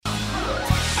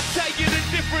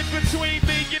between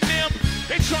me and them.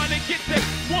 They trying to get the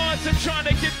ones and trying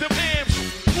to get the M's.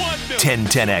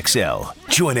 1010XL.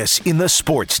 Join us in the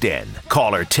Sports Den.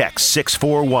 Call or text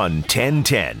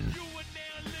 641-1010.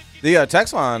 The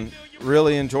text line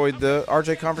really enjoyed the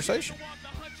RJ conversation.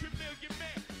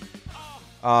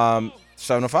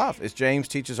 705. As James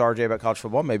teaches RJ about college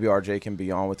football, maybe RJ can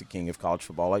be on with the king of college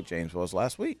football like James was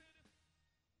last week.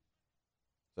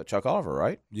 Is that Chuck Oliver,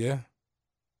 right? Yeah.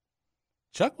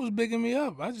 Chuck was bigging me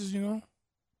up. I just, I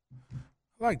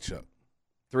like Chuck.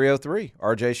 303.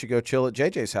 RJ should go chill at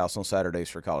JJ's house on Saturdays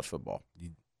for college football.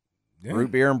 Yeah.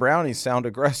 Root beer and brownies sound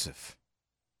aggressive.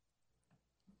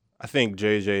 I think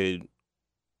JJ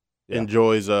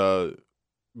enjoys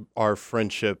our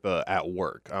friendship at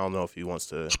work. I don't know if he wants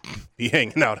to be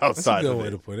hanging out outside. That's a good of way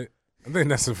it. to put it. I think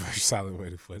that's a very solid way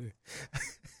to put it.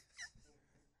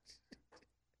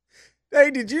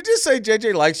 Hey, did you just say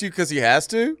JJ likes you because he has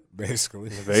to? Basically.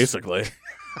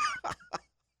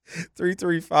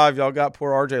 335. Y'all got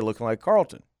poor RJ looking like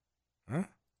Carlton. Huh?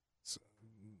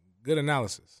 Good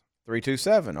analysis.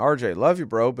 327. RJ, love you,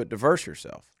 bro, but diverse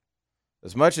yourself.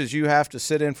 As much as you have to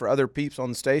sit in for other peeps on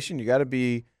the station, you got to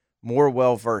be more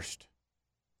well-versed.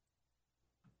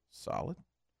 Solid.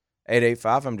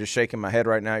 885. I'm just shaking my head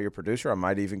right now at your producer. I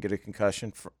might even get a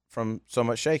concussion from so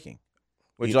much shaking.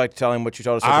 Would you like to tell him what you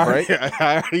told us at the break?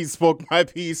 I already spoke my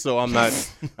piece, so I'm not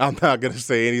going to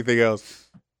say anything else.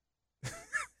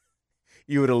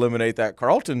 You would eliminate that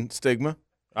Carlton stigma.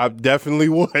 I definitely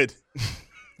would.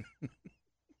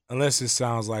 Unless it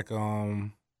sounds like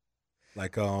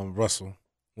Russell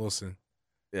Wilson.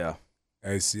 Yeah.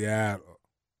 Hey, Seattle.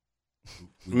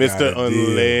 Mr.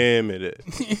 Unlimited.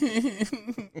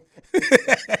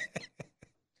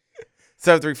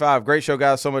 735. Great show,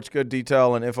 guys. So much good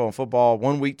detail and info on football.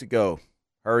 1 week to go.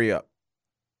 Hurry up.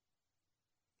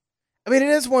 I mean, it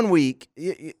is 1 week.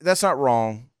 That's not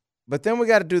wrong. But then we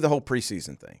got to do the whole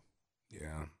preseason thing.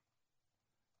 Yeah.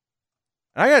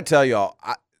 And I got to tell y'all,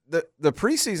 the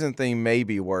preseason thing may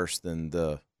be worse than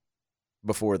the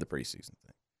before the preseason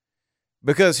thing.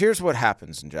 Because here's what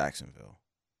happens in Jacksonville.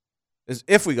 Is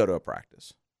if we go to a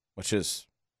practice, which is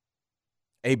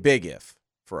a big if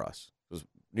for us. Because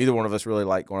neither one of us really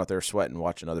like going out there sweating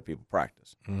watching other people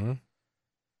practice. Mm-hmm.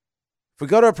 If we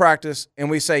go to a practice and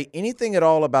we say anything at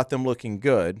all about them looking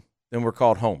good, then we're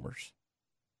called homers.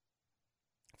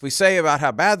 If we say about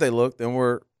how bad they look, then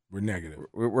we're negative.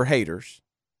 We're haters.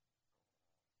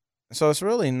 So it's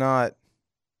really not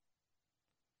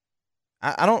 –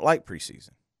 I don't like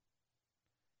preseason.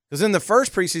 Because then the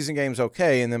first preseason game's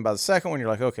okay, and then by the second one, you're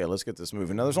like, okay, let's get this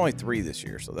moving. Now, there's only 3 this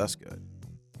year, so that's good.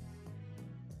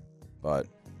 But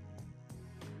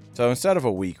so instead of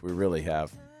a week, we really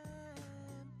have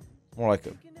more like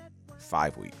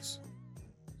 5 weeks,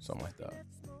 something like that.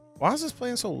 Why is this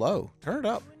playing so low? Turn it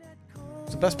up.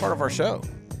 It's the best part of our show.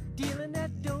 Yeah,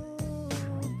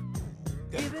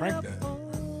 crank that.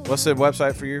 What's the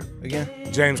website for you again?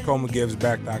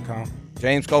 JamesColemanGivesBack.com.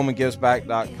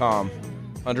 JamesColemanGivesBack.com.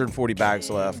 140 bags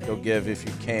left. Go give if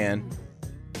you can.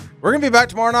 We're going to be back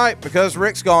tomorrow night because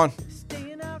Rick's gone.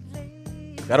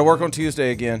 Got to work on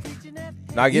Tuesday again.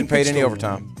 Not getting paid any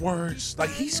overtime. Worse. Like,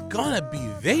 he's going to be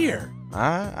there.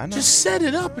 I know. Just set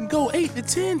it up and go 8 to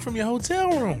 10 from your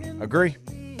hotel room. Agree.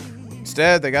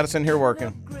 Instead, they got us in here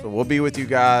working. So we'll be with you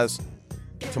guys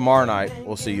tomorrow night.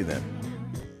 We'll see you then.